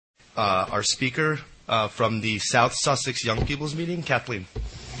our speaker from the South Sussex Young People's Meeting, Kathleen.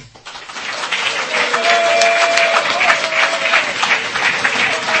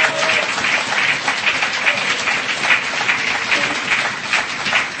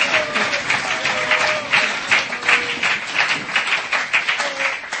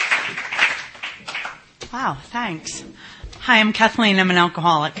 Wow, thanks. Hi, I'm Kathleen. I'm an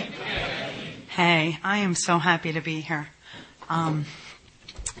alcoholic. Hey, I am so happy to be here.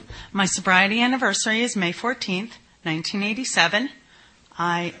 My sobriety anniversary is May 14th, 1987.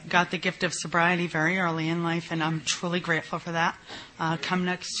 I got the gift of sobriety very early in life, and I'm truly grateful for that. Come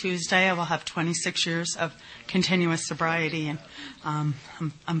next Tuesday, I will have 26 years of continuous sobriety, and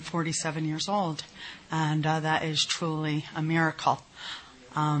I'm 47 years old, and that is truly a miracle.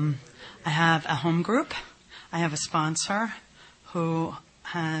 I have a home group. I have a sponsor who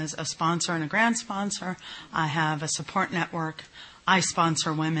has a sponsor and a grand sponsor. I have a support network. I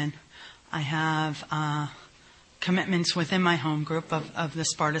sponsor women. I have commitments within my home group of the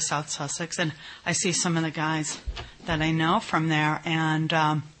Sparta South Sussex, and I see some of the guys that I know from there. And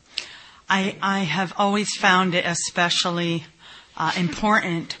I have always found it especially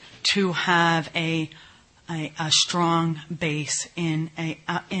important to have a strong base in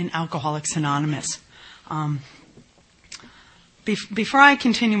Alcoholics Anonymous. Before I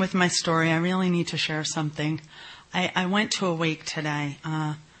continue with my story, I really need to share something. I went to a wake today.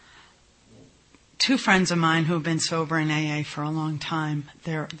 Two friends of mine who have been sober in AA for a long time,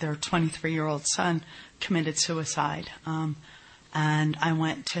 their 23-year-old son committed suicide. And I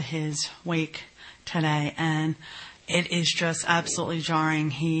went to his wake today, and it is just absolutely jarring.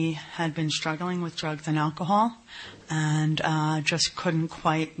 He had been struggling with drugs and alcohol and just couldn't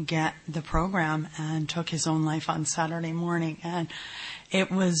quite get the program and took his own life on Saturday morning. And it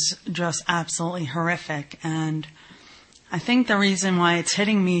was just absolutely horrific. And I think the reason why it's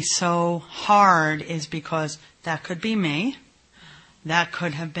hitting me so hard is because that could be me. That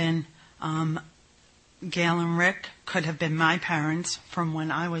could have been Gail and Rick, could have been my parents from when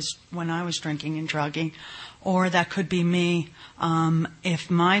I was drinking and drugging. Or that could be me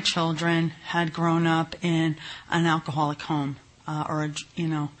if my children had grown up in an alcoholic home or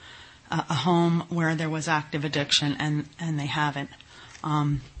a home where there was active addiction and they haven't.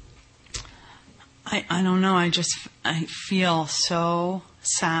 I don't know. I feel so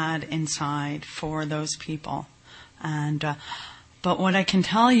sad inside for those people, but what I can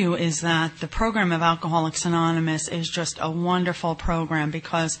tell you is that the program of Alcoholics Anonymous is just a wonderful program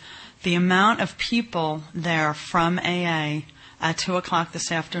because the amount of people there from AA at 2 o'clock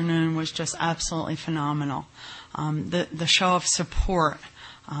this afternoon was just absolutely phenomenal. The show of support,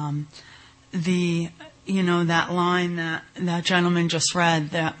 that line that gentleman just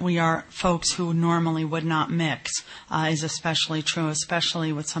read, that we are folks who normally would not mix, is especially true,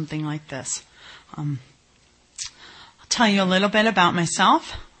 especially with something like this. I'll tell you a little bit about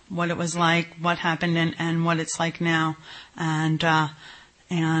myself, what it was like, what happened, and what it's like now. I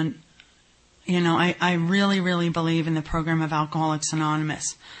really, really believe in the program of Alcoholics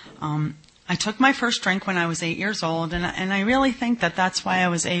Anonymous. I took my first drink when I was 8 years old, and I really think that that's why I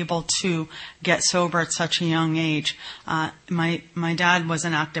was able to get sober at such a young age. My dad was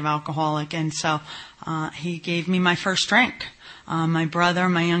an active alcoholic, and so he gave me my first drink.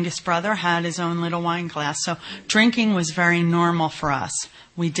 My youngest brother, had his own little wine glass, so drinking was very normal for us.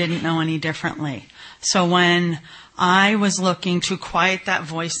 We didn't know any differently. So when I was looking to quiet that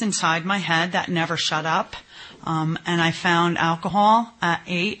voice inside my head that never shut up, and I found alcohol at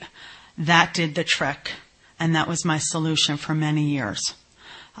 8, that did the trick, and that was my solution for many years.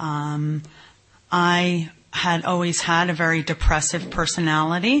 I had always had a very depressive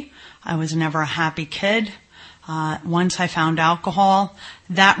personality. I was never a happy kid. Once I found alcohol,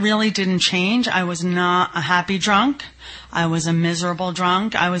 that really didn't change. I was not a happy drunk. I was a miserable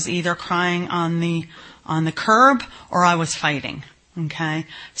drunk. I was either crying on the curb or I was fighting. Okay.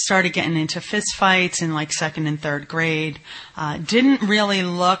 Started getting into fist fights in like second and third grade. Didn't really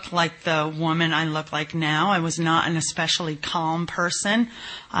look like the woman I look like now. I was not an especially calm person.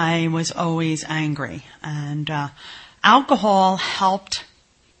 I was always angry. And alcohol helped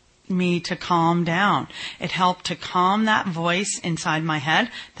me to calm down. It helped to calm that voice inside my head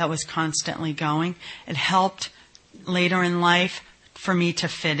that was constantly going. It helped later in life for me to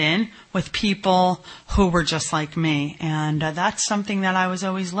fit in with people who were just like me. And that's something that I was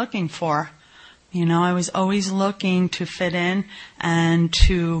always looking for. I was always looking to fit in and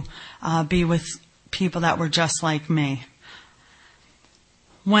to be with people that were just like me.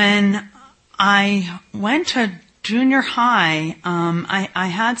 When I went to junior high, I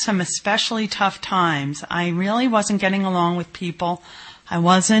had some especially tough times. I really wasn't getting along with people. I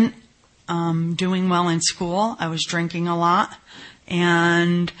wasn't doing well in school. I was drinking a lot.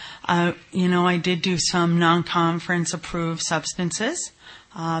 And, I did do some non-conference approved substances,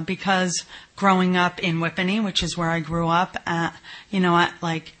 because growing up in Whippany, which is where I grew up at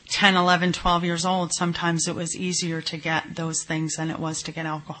like 10, 11, 12 years old, sometimes it was easier to get those things than it was to get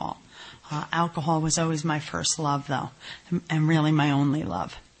alcohol. Alcohol was always my first love, though, and really my only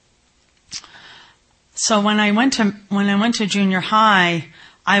love. So when I went to junior high,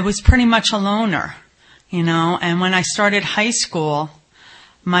 I was pretty much a loner, and when I started high school,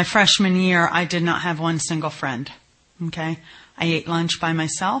 my freshman year, I did not have one single friend. Okay? I ate lunch by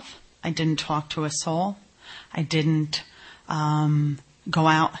myself. I didn't talk to a soul. I didn't go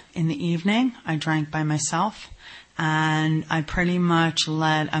out in the evening. I drank by myself. And I pretty much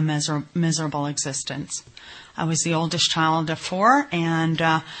led a miserable existence. I was the oldest child of 4, and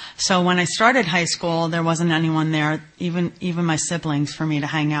so when I started high school, there wasn't anyone there, even my siblings, for me to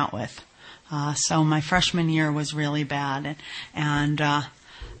hang out with. So my freshman year was really bad, and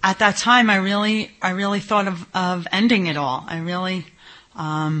at that time, I really thought of ending it all. I really,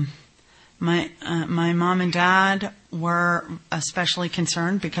 my mom and dad were especially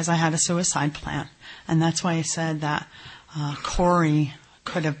concerned because I had a suicide plan, and that's why I said that Corey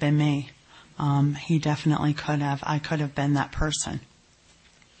could have been me. He definitely could have. I could have been that person.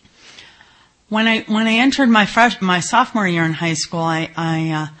 When I entered my sophomore year in high school,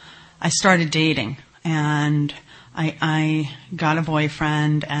 I started dating, and I got a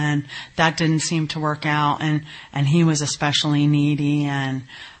boyfriend, and that didn't seem to work out, and he was especially needy, and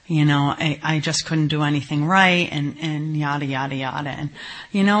I just couldn't do anything right, and yada yada yada. And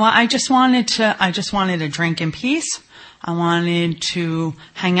I just wanted to drink in peace. I wanted to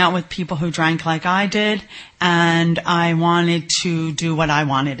hang out with people who drank like I did, and I wanted to do what I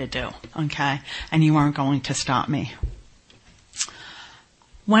wanted to do, okay? And you weren't going to stop me.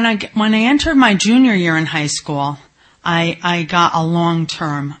 When I entered my junior year in high school, I got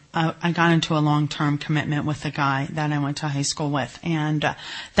I got into a long-term commitment with the guy that I went to high school with, and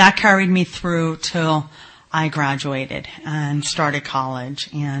that carried me through till I graduated and started college.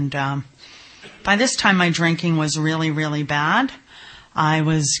 And by this time, my drinking was really, really bad. I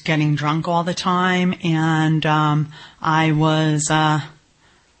was getting drunk all the time, and I was not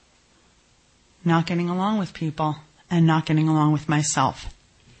getting along with people and not getting along with myself.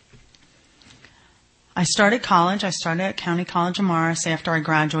 I started college. I started at County College of Morris after I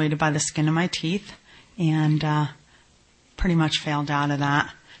graduated by the skin of my teeth, and pretty much failed out of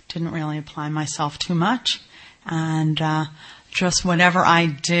that. Didn't really apply myself too much, and just whatever I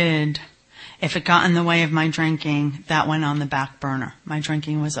did, if it got in the way of my drinking, that went on the back burner. My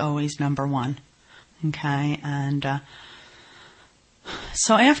drinking was always number one. Okay, and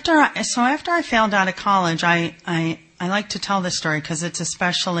so after I failed out of college, I like to tell this story because it's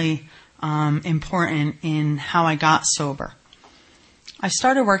especially important in how I got sober. I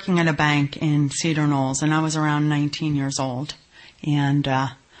started working at a bank in Cedar Knolls, and I was around 19 years old. And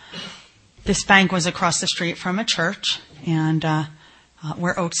this bank was across the street from a church, and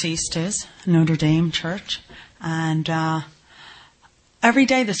where Oaks East is, Notre Dame Church. And every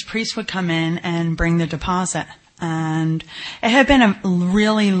day this priest would come in and bring the deposit. And it had been a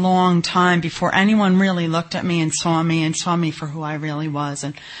really long time before anyone really looked at me and saw me for who I really was,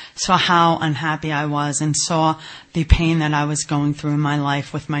 and saw how unhappy I was, and saw the pain that I was going through in my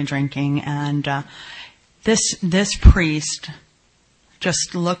life with my drinking. And this priest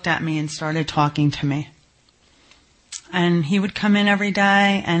just looked at me and started talking to me. And he would come in every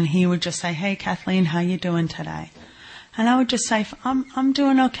day, and he would just say, "Hey, Kathleen, how you doing today?" And I would just say, I'm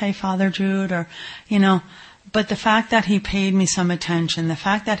doing okay, Father Jude," or, But the fact that he paid me some attention, the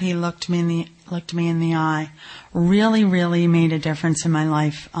fact that he looked me in the eye, really, really made a difference in my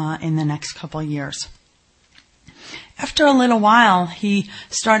life in the next couple of years. After a little while, he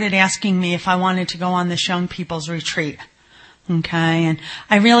started asking me if I wanted to go on this young people's retreat. Okay, and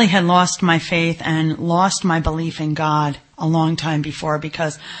I really had lost my faith and lost my belief in God a long time before,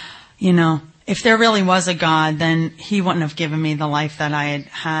 because, if there really was a God, then he wouldn't have given me the life that I had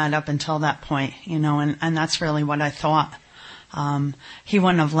had up until that point, and that's really what I thought. He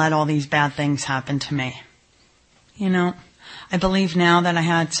wouldn't have let all these bad things happen to me. I believe now that I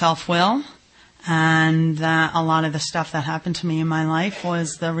had self-will, and that a lot of the stuff that happened to me in my life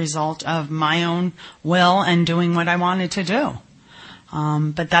was the result of my own will and doing what I wanted to do.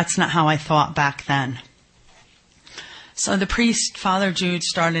 But that's not how I thought back then. So the priest, Father Jude,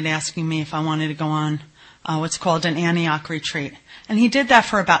 started asking me if I wanted to go on what's called an Antioch retreat. And he did that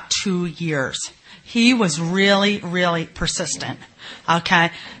for about 2 years. He was really, really persistent.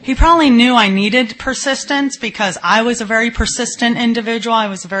 Okay. He probably knew I needed persistence because I was a very persistent individual. I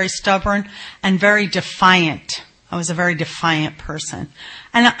was very stubborn and very defiant. I was a very defiant person.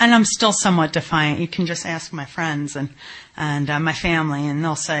 And I'm still somewhat defiant. You can just ask my friends and my family, and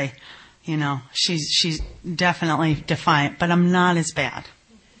they'll say, you know, she's definitely defiant, but I'm not as bad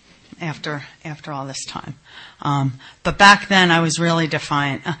after all this time. But back then I was really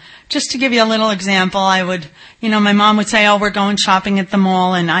defiant. Just to give you a little example, my mom would say, oh, we're going shopping at the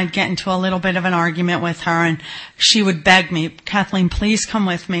mall, and I'd get into a little bit of an argument with her, and she would beg me, Kathleen, please come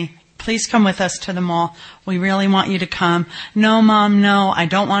with me. Please come with us to the mall. We really want you to come. No, Mom, no, I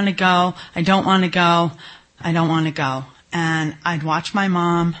don't want to go. I don't want to go. I don't want to go. And I'd watch my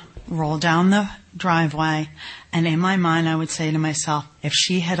mom roll down the driveway, and in my mind I would say to myself, if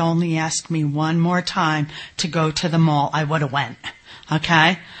she had only asked me one more time to go to the mall, I would have went.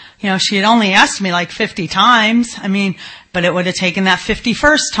 Okay? You know, she had only asked me like 50 times. But it would have taken that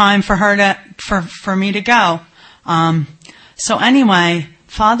 51st time for me to go. So anyway,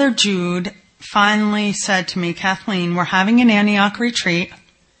 Father Jude finally said to me, Kathleen, we're having an Antioch retreat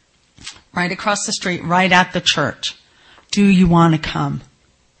right across the street, right at the church. Do you want to come?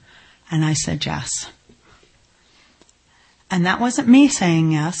 And I said yes. And that wasn't me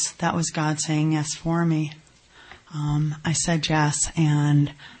saying yes. That was God saying yes for me. I said yes.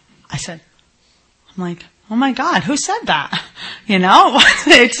 And I'm like, oh my God, who said that? You know,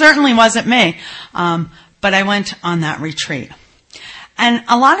 it certainly wasn't me. But I went on that retreat. And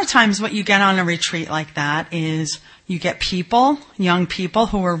a lot of times what you get on a retreat like that is you get people, young people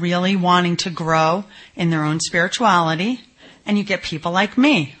who are really wanting to grow in their own spirituality. And you get people like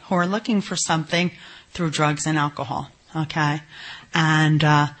me who are looking for something through drugs and alcohol. Okay? And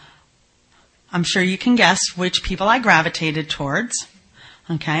I'm sure you can guess which people I gravitated towards.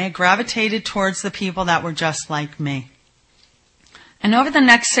 Okay? I gravitated towards the people that were just like me. And over the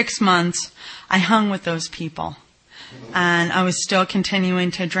next 6 months, I hung with those people. And I was still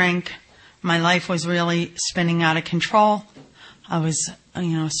continuing to drink. My life was really spinning out of control. I was,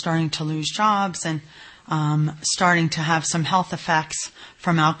 starting to lose jobs and starting to have some health effects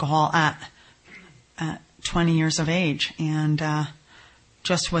from alcohol at 20 years of age, and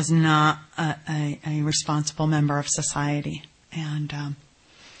just was not a responsible member of society. And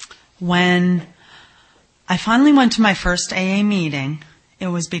when I finally went to my first AA meeting, it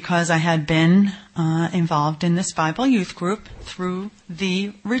was because I had been involved in this Bible youth group through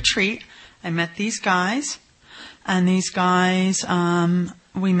the retreat. I met these guys, and these guys,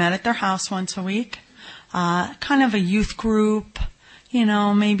 we met at their house once a week. Kind of a youth group,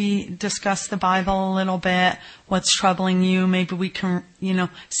 maybe discuss the Bible a little bit, what's troubling you, maybe we can,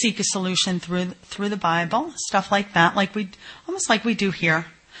 seek a solution through the Bible, stuff like that, almost like we do here.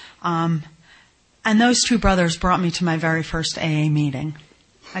 And those two brothers brought me to my very first AA meeting.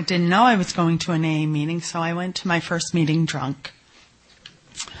 I didn't know I was going to an AA meeting, so I went to my first meeting drunk.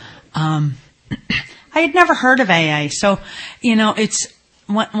 I had never heard of AA, so, it's,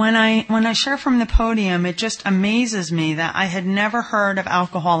 when I share from the podium, it just amazes me that I had never heard of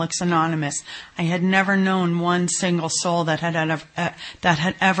Alcoholics Anonymous. I had never known one single soul that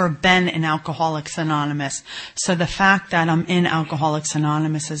had ever been in Alcoholics Anonymous. So the fact that I'm in Alcoholics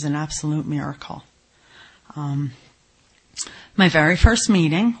Anonymous is an absolute miracle. My very first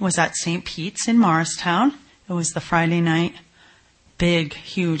meeting was at St. Pete's in Morristown. It was the Friday night, big,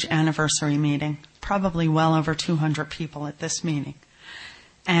 huge anniversary meeting. Probably well over 200 people at this meeting.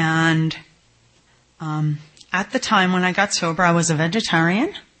 And at the time when I got sober, I was a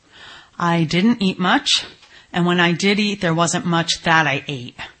vegetarian. I didn't eat much. And when I did eat, there wasn't much that I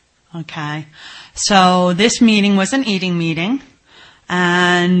ate. Okay? So this meeting was an eating meeting.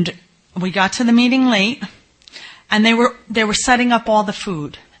 And we got to the meeting late. And they were setting up all the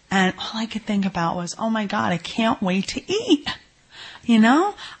food. And all I could think about was, oh my God, I can't wait to eat.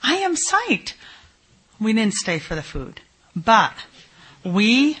 I am psyched. We didn't stay for the food. But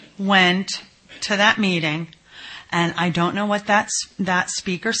we went to that meeting, and I don't know what that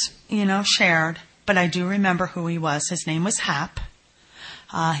speaker, shared, but I do remember who he was. His name was Hap.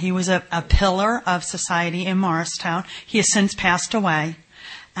 He was a pillar of society in Morristown. He has since passed away.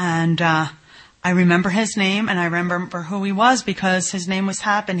 And I remember his name, and I remember who he was because his name was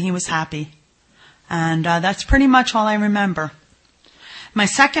Hap, and he was happy. And that's pretty much all I remember. My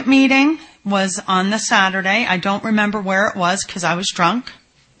second meeting was on the Saturday. I don't remember where it was because I was drunk.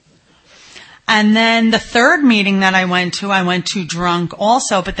 And then the third meeting that I went to drunk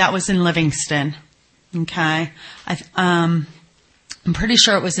also, but that was in Livingston. Okay. I'm pretty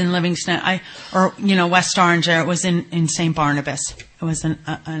sure it was in Livingston, West Orange. It was in St. Barnabas. It was an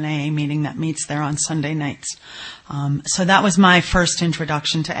AA meeting that meets there on Sunday nights. So that was my first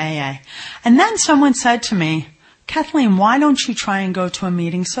introduction to AA. And then someone said to me, Kathleen, why don't you try and go to a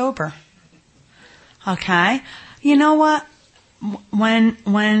meeting sober? Okay. You know what?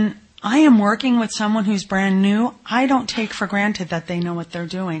 When I am working with someone who's brand new, I don't take for granted that they know what they're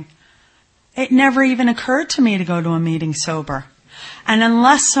doing. It never even occurred to me to go to a meeting sober. And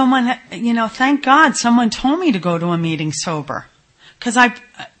unless someone, thank God someone told me to go to a meeting sober. Cause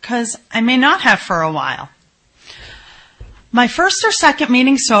I may not have for a while. My first or second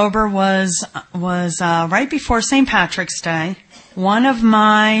meeting sober was right before St. Patrick's Day. One of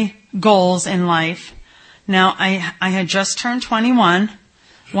my goals in life. Now, I had just turned 21.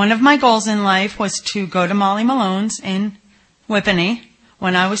 One of my goals in life was to go to Molly Malone's in Whippany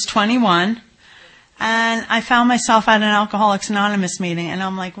when I was 21. And I found myself at an Alcoholics Anonymous meeting, and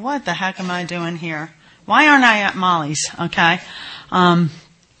I'm like, what the heck am I doing here? Why aren't I at Molly's? Okay.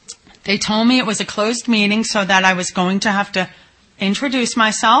 They told me it was a closed meeting, so that I was going to have to introduce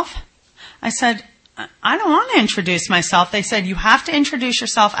myself. I said, I don't want to introduce myself. They said, you have to introduce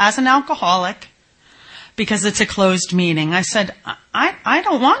yourself as an alcoholic because it's a closed meeting. I said, I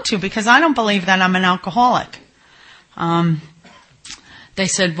don't want to because I don't believe that I'm an alcoholic. They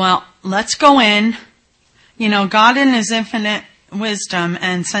said, well, let's go in. God in His infinite wisdom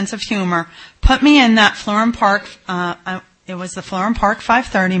and sense of humor put me in that Florham Park, it was the Florham Park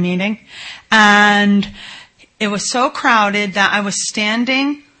 5:30 meeting, and it was so crowded that I was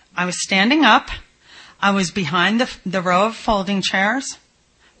standing up. I was behind the row of folding chairs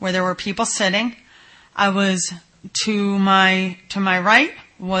where there were people sitting. I was to my right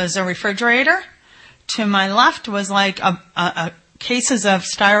was a refrigerator. To my left was like a cases of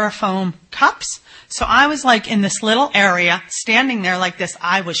styrofoam cups. So I was like in this little area, standing there like this.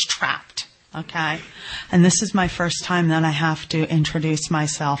 I was trapped. Okay. And this is my first time that I have to introduce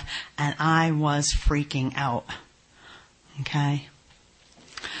myself, and I was freaking out. Okay.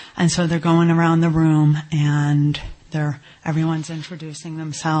 And so they're going around the room, and everyone's introducing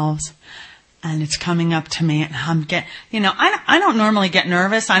themselves. And it's coming up to me, and I don't normally get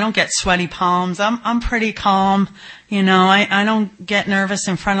nervous. I don't get sweaty palms. I'm pretty calm. I don't get nervous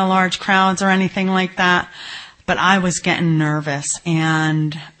in front of large crowds or anything like that. But I was getting nervous,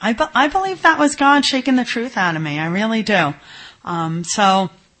 and I believe that was God shaking the truth out of me. I really do.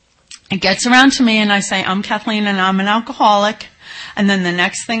 So it gets around to me, and I say, I'm Kathleen, and I'm an alcoholic. And then the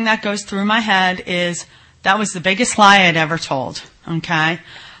next thing that goes through my head is, that was the biggest lie I'd ever told. Okay?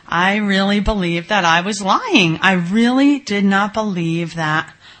 I really believed that I was lying. I really did not believe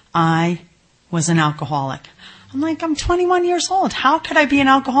that I was an alcoholic. I'm like, I'm 21 years old. How could I be an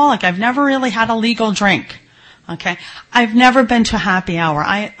alcoholic? I've never really had a legal drink. Okay. I've never been to happy hour.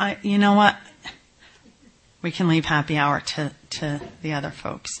 You know what? We can leave happy hour to the other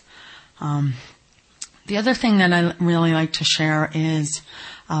folks. The other thing that I really like to share is,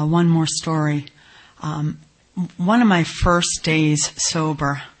 one more story. One of my first days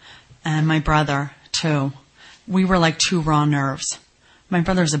sober, and my brother too, we were like two raw nerves. My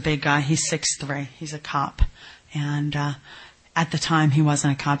brother's a big guy. He's 6'3". He's a cop. And, at the time he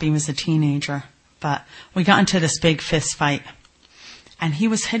wasn't a cop. He was a teenager. But we got into this big fist fight, and he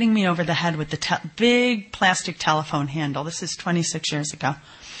was hitting me over the head with the big plastic telephone handle. This is 26 years ago.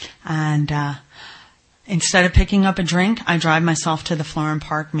 And instead of picking up a drink, I drive myself to the Florham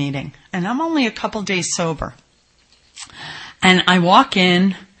Park meeting. And I'm only a couple days sober. And I walk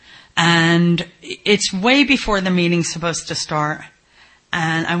in, and it's way before the meeting's supposed to start.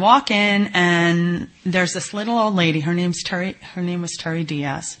 And I walk in, and there's this little old lady. Her name was Terry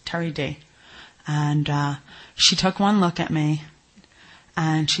Diaz, Terry D. And she took one look at me,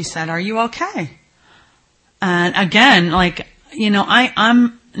 and she said, "Are you okay?" And again, I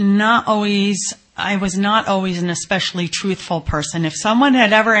was not always an especially truthful person. If someone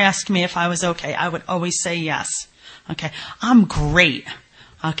had ever asked me if I was okay, I would always say yes. Okay, I'm great.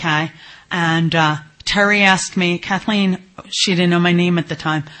 Okay, and Terry asked me, Kathleen, she didn't know my name at the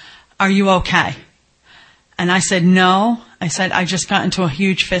time, "Are you okay?" And I said, "No." I said, "I just got into a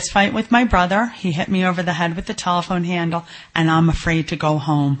huge fist fight with my brother. He hit me over the head with the telephone handle, and I'm afraid to go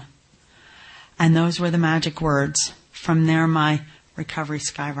home." And those were the magic words. From there, my recovery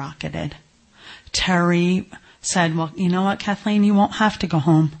skyrocketed. Terry said, "Well, you know what, Kathleen, you won't have to go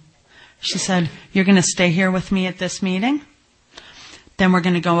home." She said, "You're going to stay here with me at this meeting. Then we're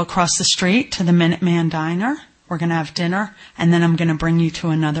going to go across the street to the Minuteman Diner. We're going to have dinner, and then I'm going to bring you to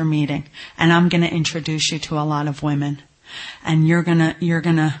another meeting, and I'm going to introduce you to a lot of women, and you're going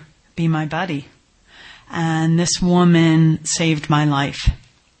to be my buddy." And this woman saved my life.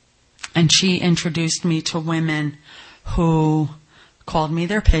 And she introduced me to women who called me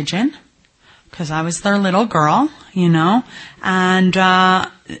their pigeon, because I was their little girl, and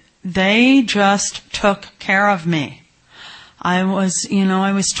they just took care of me. I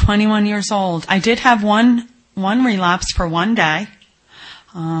was 21 years old. I did have one relapse for one day,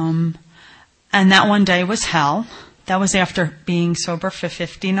 and that one day was hell. That was after being sober for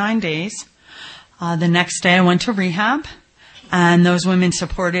 59 days. The next day I went to rehab, and those women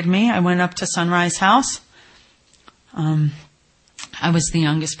supported me. I went up to Sunrise House. I was the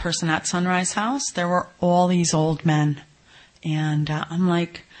youngest person at Sunrise House. There were all these old men. And I'm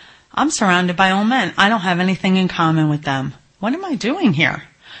like, I'm surrounded by old men. I don't have anything in common with them. What am I doing here?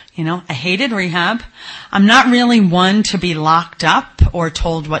 I hated rehab. I'm not really one to be locked up or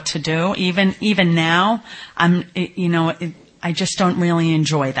told what to do. Even now, I just don't really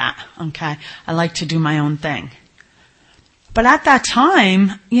enjoy that. Okay. I like to do my own thing. But at that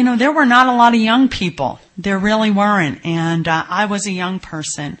time, there were not a lot of young people. There really weren't. And I was a young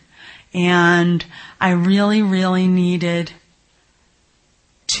person. And I really, really needed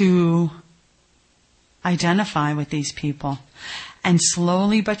to identify with these people. And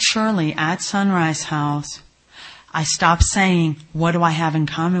slowly but surely at Sunrise House, I stopped saying, what do I have in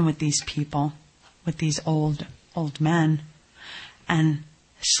common with these people, with these old men? And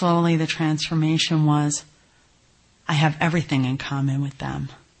slowly the transformation was, I have everything in common with them.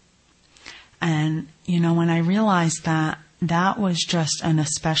 And, when I realized that, that was just an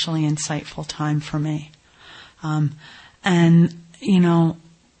especially insightful time for me. For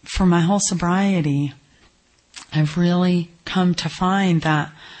my whole sobriety, I've really come to find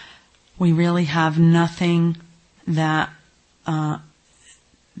that we really have nothing that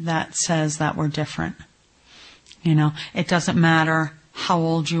says that we're different. It doesn't matter how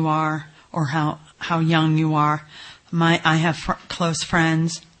old you are or how young you are. I have close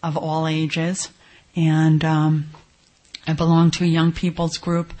friends of all ages, and I belong to a young people's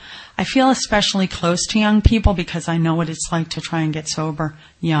group. I feel especially close to young people because I know what it's like to try and get sober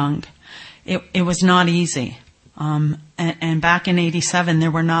young. It was not easy. And back in 87,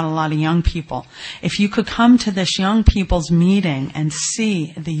 there were not a lot of young people. If you could come to this young people's meeting and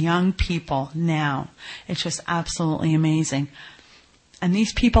see the young people now, it's just absolutely amazing. And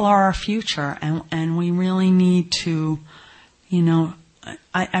these people are our future, and we really need to,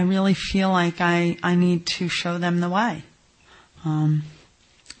 I really feel like I need to show them the way.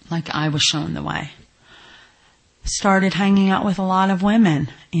 Like I was shown the way. Started hanging out with a lot of women,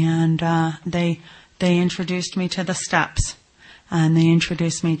 and they introduced me to the steps, and they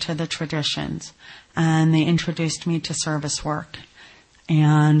introduced me to the traditions, and they introduced me to service work.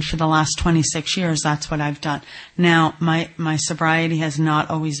 And for the last 26 years, that's what I've done. Now, my sobriety has not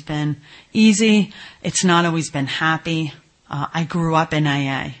always been easy. It's not always been happy. I grew up in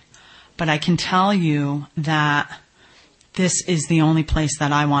AA. But I can tell you that this is the only place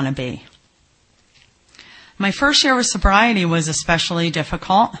that I want to be. My first year of sobriety was especially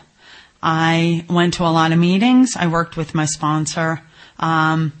difficult. I went to a lot of meetings. I worked with my sponsor.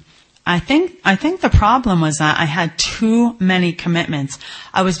 I think the problem was that I had too many commitments.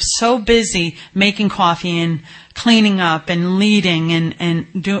 I was so busy making coffee and cleaning up and leading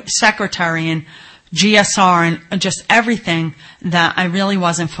and secretary and GSR and just everything that I really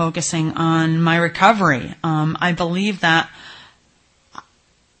wasn't focusing on my recovery. I believe that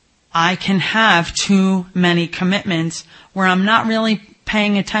I can have too many commitments where I'm not really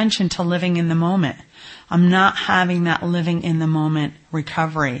paying attention to living in the moment. I'm not having that living in the moment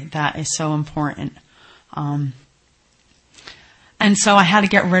recovery that is so important. And so I had to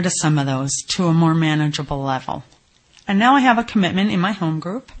get rid of some of those to a more manageable level. And now I have a commitment in my home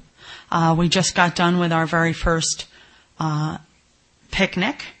group. We just got done with our very first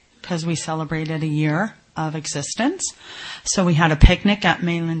picnic because we celebrated a year of existence. So we had a picnic at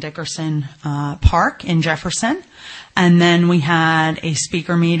Mahlon Dickerson Park in Jefferson. And then we had a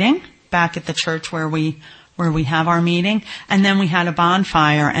speaker meeting back at the church where we have our meeting, and then we had a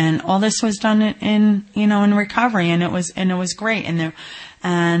bonfire, and all this was done in recovery, and it was great. And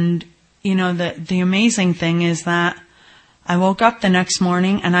the amazing thing is that I woke up the next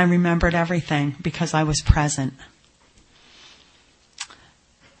morning and I remembered everything because I was present.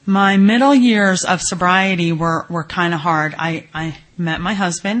 My middle years of sobriety were kind of hard. I met my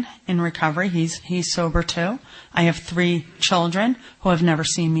husband in recovery. He's sober too. I have 3 children who have never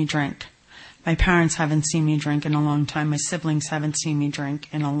seen me drink. My parents haven't seen me drink in a long time. My siblings haven't seen me drink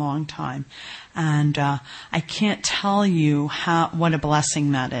in a long time. And I can't tell you what a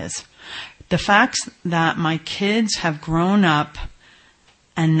blessing that is. The fact that my kids have grown up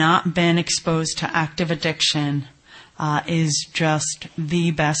and not been exposed to active addiction is just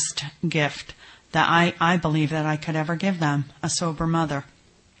the best gift that I believe that I could ever give them, a sober mother.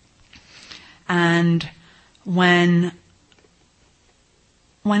 And when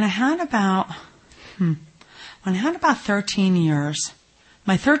I had about 13 years,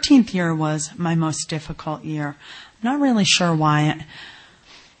 my 13th year was my most difficult year. I'm not really sure why.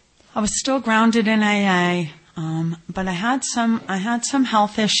 I was still grounded in AA, but I had some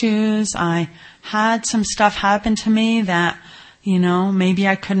health issues. I had some stuff happen to me that, maybe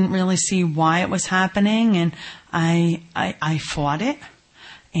I couldn't really see why it was happening, and I fought it.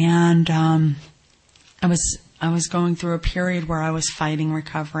 And I was going through a period where I was fighting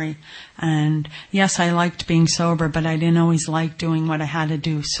recovery. And yes, I liked being sober, but I didn't always like doing what I had to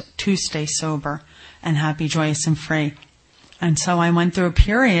do to stay sober and happy, joyous, and free. And so I went through a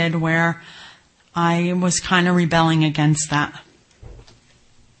period where I was kind of rebelling against that.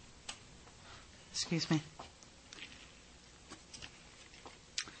 Excuse me.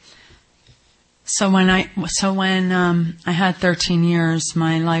 So when I had 13 years,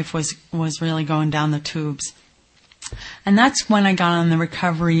 my life was really going down the tubes. And that's when I got on the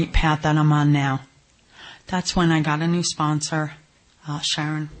recovery path that I'm on now. That's when I got a new sponsor.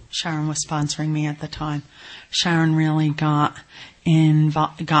 Sharon was sponsoring me at the time. Sharon really got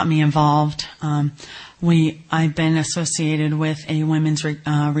me involved. I've been associated with a women's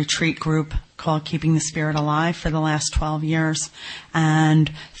retreat group called Keeping the Spirit Alive for the last 12 years.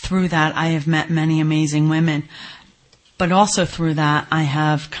 And through that, I have met many amazing women. But also through that, I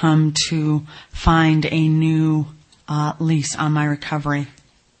have come to find a new lease on my recovery.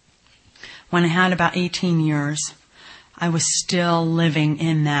 When I had about 18 years, I was still living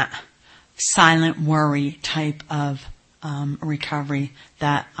in that silent worry type of recovery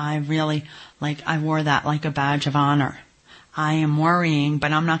that I really, I wore that like a badge of honor. I am worrying,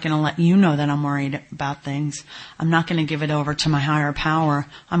 but I'm not going to let you know that I'm worried about things. I'm not going to give it over to my higher power.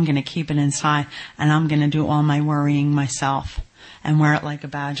 I'm going to keep it inside, and I'm going to do all my worrying myself and wear it like a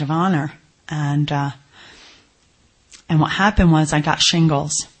badge of honor. And what happened was I got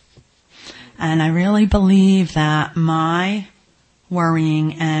shingles. And I really believe that my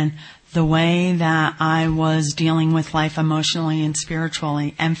worrying and the way that I was dealing with life emotionally and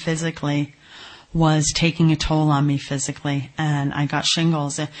spiritually and physically was taking a toll on me physically. And I got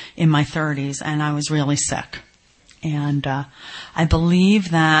shingles in my 30s, and I was really sick. And I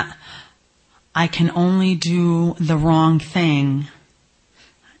believe that I can only do the wrong thing.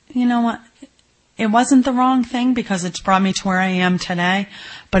 You know what? It wasn't the wrong thing because it's brought me to where I am today,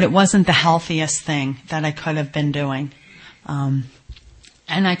 but it wasn't the healthiest thing that I could have been doing. And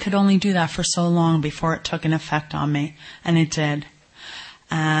I could only do that for so long before it took an effect on me, and it did.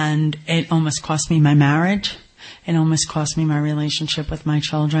 And it almost cost me my marriage. It almost cost me my relationship with my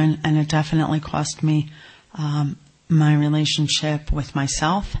children, and it definitely cost me my relationship with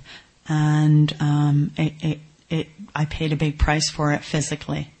myself. And I paid a big price for it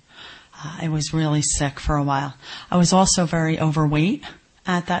physically. I was really sick for a while. I was also very overweight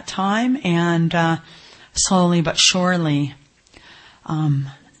at that time, and slowly but surely,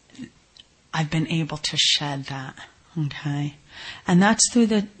 I've been able to shed that. Okay, and that's through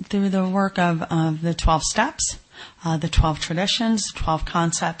the work of the 12 steps, the 12 traditions, 12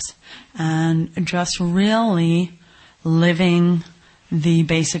 concepts, and just really living the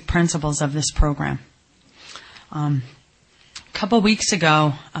basic principles of this program. A couple of weeks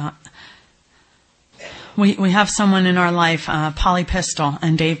ago, we have someone in our life, Polly Pistol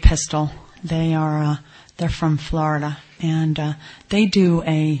and Dave Pistol. They're from Florida, and they do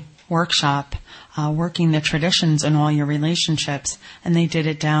a workshop working the traditions in all your relationships, and they did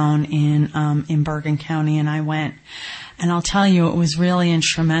it down in Bergen County, and I went. And I'll tell you, it was really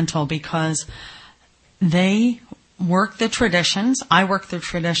instrumental because they work the traditions. I work the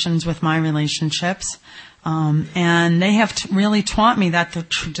traditions with my relationships, and they have really taught me that the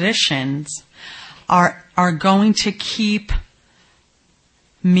traditions are going to keep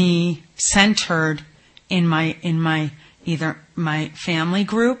me centered in my either my family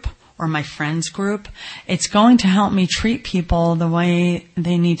group or my friends group. It's going to help me treat people the way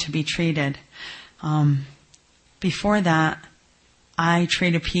they need to be treated. Before that, I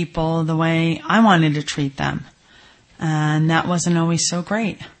treated people the way I wanted to treat them, and that wasn't always so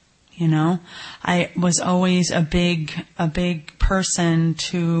great. You know, I was always a big person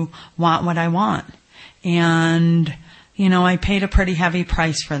to want what I want. And, you know, I paid a pretty heavy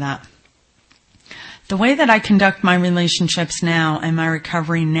price for that. The way that I conduct my relationships now and my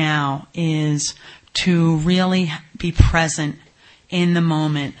recovery now is to really be present in the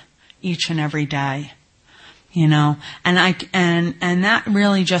moment each and every day. and that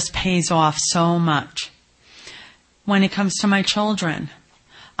really just pays off so much. When it comes to my children,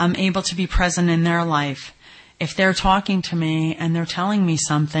 I'm able to be present in their life. If they're talking to me and they're telling me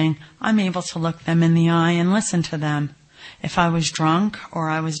something, I'm able to look them in the eye and listen to them. If I was drunk or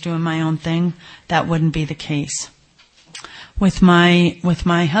I was doing my own thing, that wouldn't be the case. With my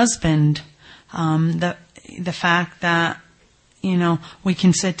husband, the fact that, we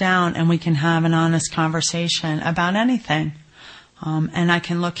can sit down and we can have an honest conversation about anything. And I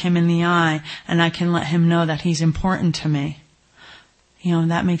can look him in the eye and I can let him know that he's important to me.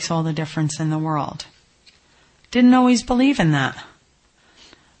 That makes all the difference in the world. Didn't always believe in that.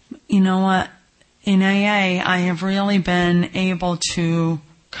 You know what? In AA, I have really been able to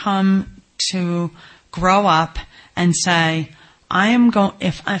come to grow up and say,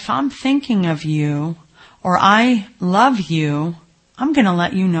 if I'm thinking of you or I love you, I'm going to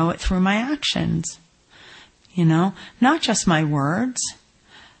let you know it through my actions. Not just my words,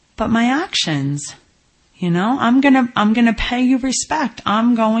 but my actions. I'm gonna pay you respect.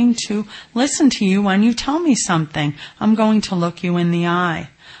 I'm going to listen to you when you tell me something. I'm going to look you in the eye.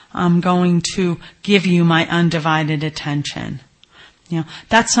 I'm going to give you my undivided attention.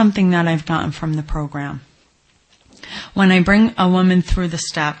 That's something that I've gotten from the program. When I bring a woman through the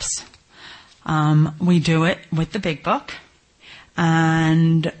steps, we do it with the Big Book,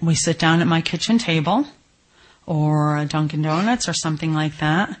 and we sit down at my kitchen table or a Dunkin' Donuts or something like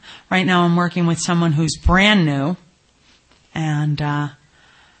that. Right now I'm working with someone who's brand new, and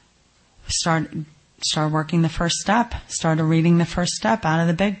start working the first step, started reading the first step out of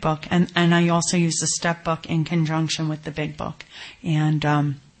the Big Book. And I also use the step book in conjunction with the Big Book. And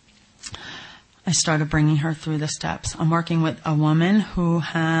I started bringing her through the steps. I'm working with a woman who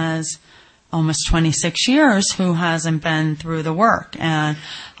has almost 26 years who hasn't been through the work. And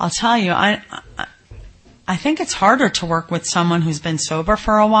I'll tell you, I think it's harder to work with someone who's been sober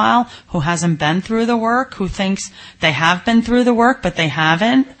for a while, who hasn't been through the work, who thinks they have been through the work, but they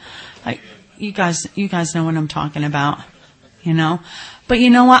haven't. You guys know what I'm talking about, But you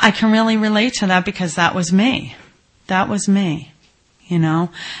know what? I can really relate to that because that was me. That was me, And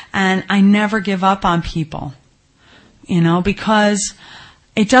I never give up on people, because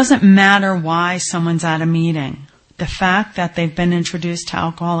it doesn't matter why someone's at a meeting. The fact that they've been introduced to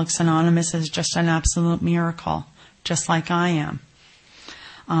Alcoholics Anonymous is just an absolute miracle, just like I am.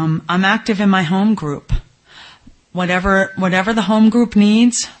 I'm active in my home group. Whatever the home group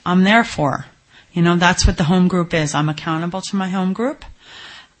needs, I'm there for. That's what the home group is. I'm accountable to my home group,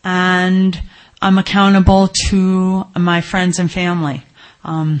 and I'm accountable to my friends and family.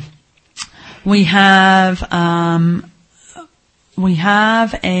 We have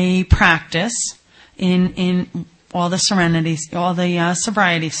a practice in all the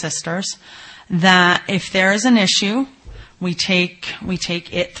sobriety sisters, that if there is an issue, we take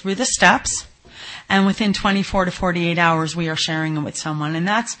it through the steps, and within 24 to 48 hours we are sharing it with someone. And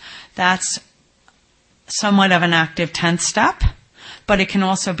that's somewhat of an active 10th step, but it can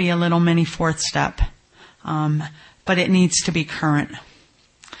also be a little mini 4th step. But it needs to be current.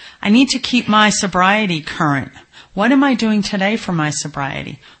 I need to keep my sobriety current. What am I doing today for my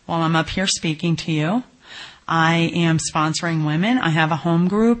sobriety? Well, I'm up here speaking to you. I am sponsoring women. I have a home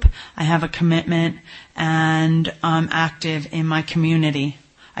group. I have a commitment, and I'm active in my community.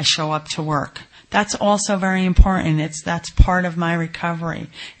 I show up to work. That's also very important. That's part of my recovery,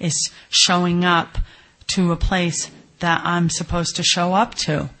 is showing up to a place that I'm supposed to show up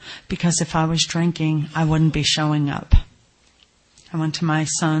to. Because if I was drinking, I wouldn't be showing up. I went to my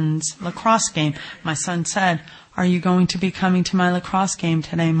son's lacrosse game. My son said, "Are you going to be coming to my lacrosse game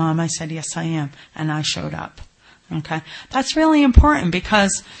today, Mom?" I said, "Yes, I am." And I showed up. Okay? That's really important,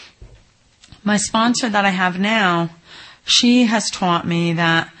 because my sponsor that I have now, she has taught me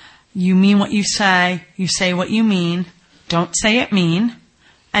that you mean what you say what you mean, don't say it mean,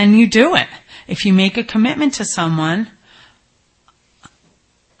 and you do it. If you make a commitment to someone,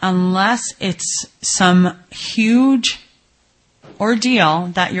 unless it's some huge ordeal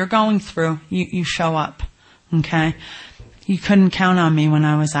that you're going through, you show up. Okay? You couldn't count on me when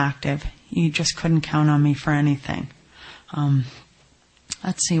I was active. You just couldn't count on me for anything.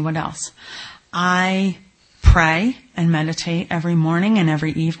 Let's see, what else? I pray and meditate every morning and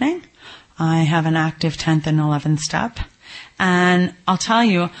every evening. I have an active 10th and 11th step. And I'll tell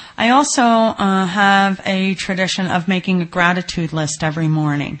you, I also have a tradition of making a gratitude list every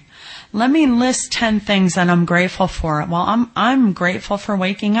morning. Let me list 10 things that I'm grateful for. Well, I'm grateful for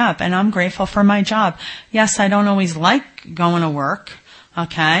waking up, and I'm grateful for my job. Yes, I don't always like going to work.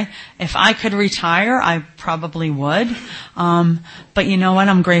 Okay? If I could retire, I probably would. But you know what?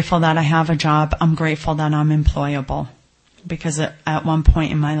 I'm grateful that I have a job. I'm grateful that I'm employable. Because at one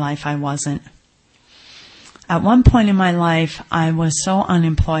point in my life, I wasn't. At one point in my life, I was so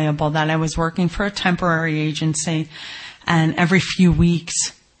unemployable that I was working for a temporary agency, and every few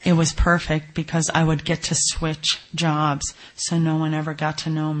weeks, it was perfect because I would get to switch jobs, so no one ever got to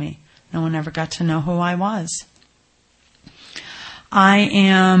know me. No one ever got to know who I was.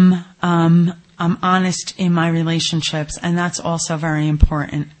 I'm honest in my relationships, and that's also very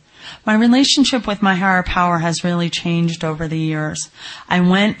important. My relationship with my higher power has really changed over the years. I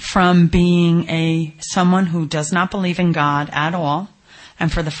went from being someone who does not believe in God at all,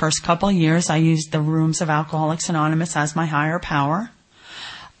 and for the first couple of years I used the rooms of Alcoholics Anonymous as my higher power,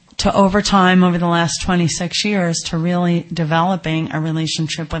 to over time, over the last 26 years, to really developing a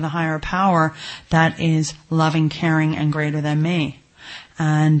relationship with a higher power that is loving, caring, and greater than me.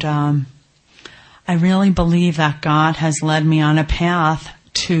 And I really believe that God has led me on a path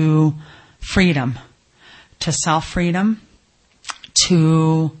to freedom, to self-freedom,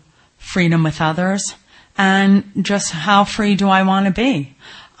 to freedom with others, and just how free do I want to be?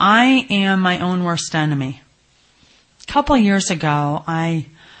 I am my own worst enemy. A couple years ago, I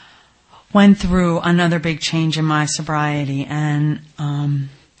went through another big change in my sobriety, and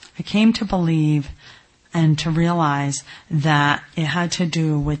I came to believe and to realize that it had to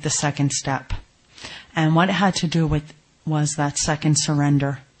do with the second step. And what it had to do with was that second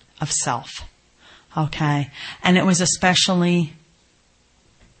surrender of self. Okay? And it was especially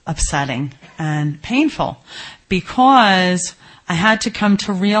upsetting and painful because I had to come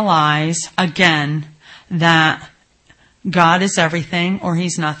to realize again that God is everything or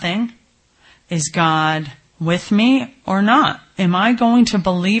He's nothing. Is God with me or not? Am I going to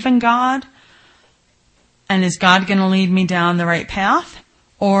believe in God? And is God going to lead me down the right path?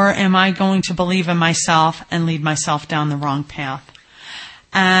 Or am I going to believe in myself and lead myself down the wrong path?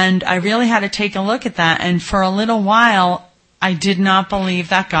 And I really had to take a look at that. And for a little while, I did not believe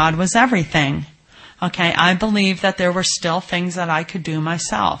that God was everything. Okay, I believed that there were still things that I could do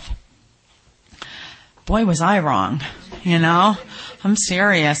myself. Boy, was I wrong. You know, I'm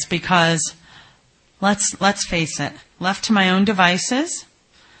serious because let's face it. Left to my own devices,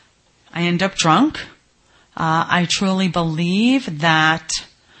 I end up drunk. I truly believe that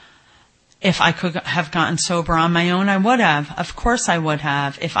if I could have gotten sober on my own, I would have. Of course I would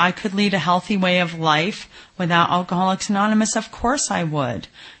have. If I could lead a healthy way of life without Alcoholics Anonymous, of course I would,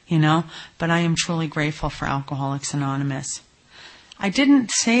 you know. But I am truly grateful for Alcoholics Anonymous. I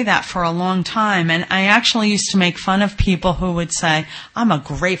didn't say that for a long time, and I actually used to make fun of people who would say, I'm a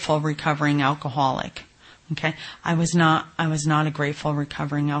grateful recovering alcoholic. Okay? I was not a grateful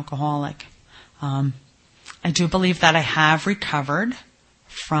recovering alcoholic. I do believe that I have recovered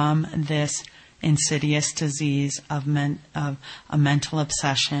from this insidious disease of a mental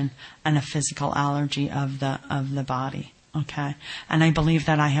obsession and a physical allergy of the body. Okay, and I believe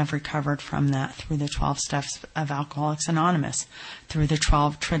that I have recovered from that through the 12 steps of Alcoholics Anonymous, through the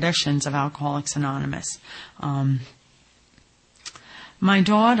 12 traditions of Alcoholics Anonymous. My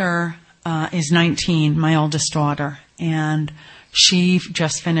daughter is 19, my oldest daughter, and she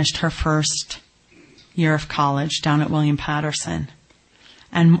just finished her first year of college down at William Patterson.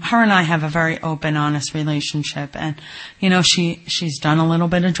 And her and I have a very open, honest relationship. And, you know, she's done a little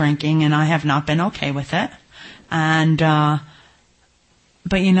bit of drinking, and I have not been okay with it. And,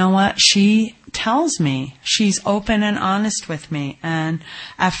 but you know what? She tells me. She's open and honest with me. And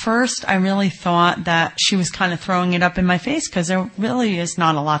at first, I really thought that she was kind of throwing it up in my face because there really is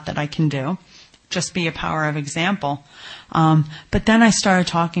not a lot that I can do. Just be a power of example. But then I started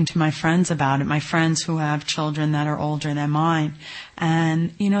talking to my friends about it, my friends who have children that are older than mine.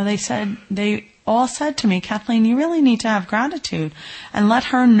 And, you know, they all said to me, Kathleen, you really need to have gratitude and let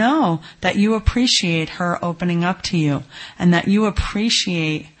her know that you appreciate her opening up to you and that you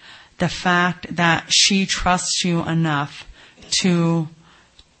appreciate the fact that she trusts you enough to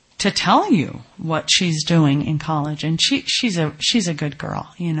tell you what she's doing in college. And she's a good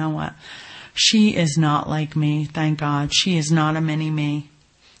girl. You know what? She is not like me, thank God. She is not a mini-me.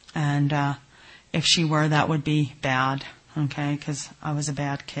 And if she were, that would be bad, okay, because I was a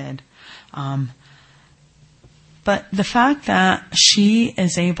bad kid. But the fact that she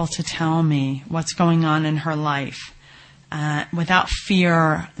is able to tell me what's going on in her life without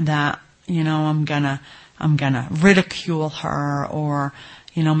fear that, you know, I'm gonna ridicule her or,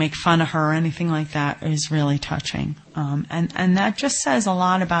 you know, make fun of her or anything like that is really touching. And that just says a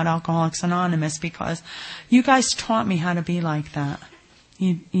lot about Alcoholics Anonymous because you guys taught me how to be like that.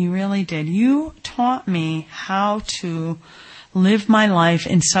 You really did. You taught me how to live my life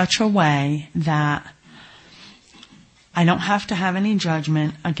in such a way that I don't have to have any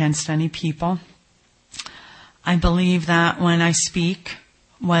judgment against any people. I believe that when I speak,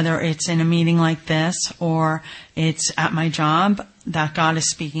 whether it's in a meeting like this or it's at my job, that God is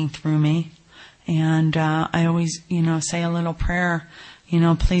speaking through me. And I always, say a little prayer,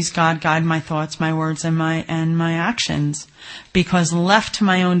 please God, guide my thoughts, my words, and my actions. Because left to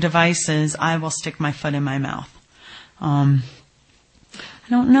my own devices, I will stick my foot in my mouth. I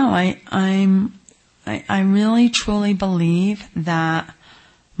don't know. I really truly believe that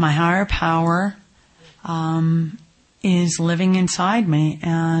my higher power is living inside me,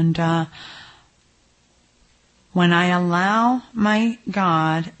 and when I allow my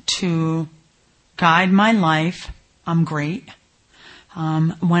God to guide my life, I'm great.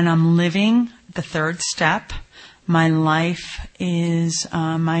 When I'm living the third step, my life is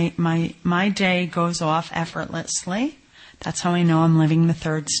my day goes off effortlessly. That's how I know I'm living the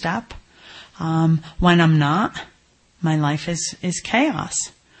third step. When I'm not, my life is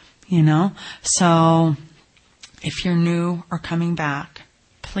chaos, So if you're new or coming back,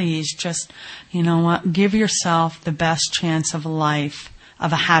 please just, give yourself the best chance of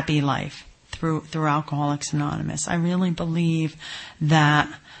a happy life through Alcoholics Anonymous. I really believe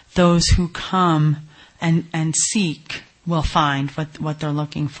that those who come and seek will find what they're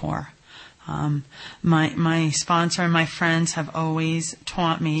looking for. My sponsor and my friends have always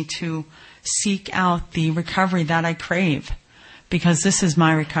taught me to seek out the recovery that I crave, because this is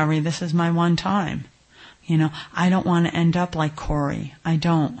my recovery. This is my one time. I don't want to end up like Corey. I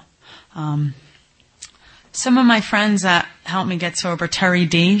don't. Some of my friends that helped me get sober, Terry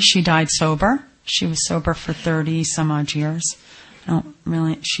D., she died sober. She was sober for 30 some odd years.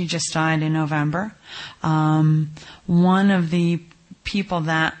 She just died in November. One of the people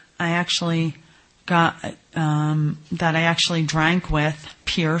that I actually drank with,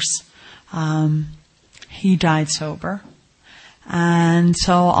 Pierce, he died sober. And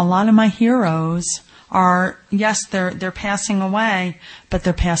so a lot of my heroes are, yes, they're passing away, but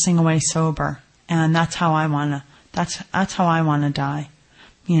they're passing away sober. And that's how I wanna die.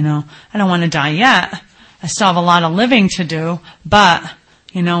 I don't want to die yet. I still have a lot of living to do, but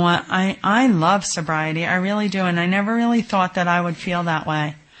you know what? I love sobriety. I really do. And I never really thought that I would feel that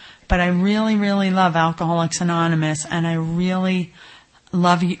way. But I really, really love Alcoholics Anonymous, and I really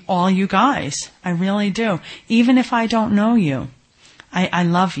love all you guys. I really do. Even if I don't know you, I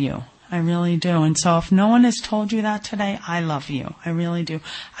love you. I really do. And so if no one has told you that today, I love you. I really do.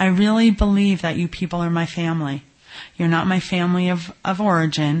 I really believe that you people are my family. You're not my family of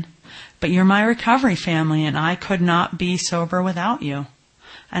origin, but you're my recovery family, and I could not be sober without you.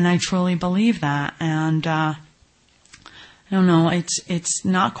 And I truly believe that. And I don't know, it's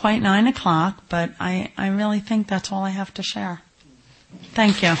not quite 9 o'clock, but I really think that's all I have to share.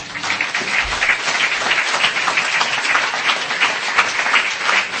 Thank you.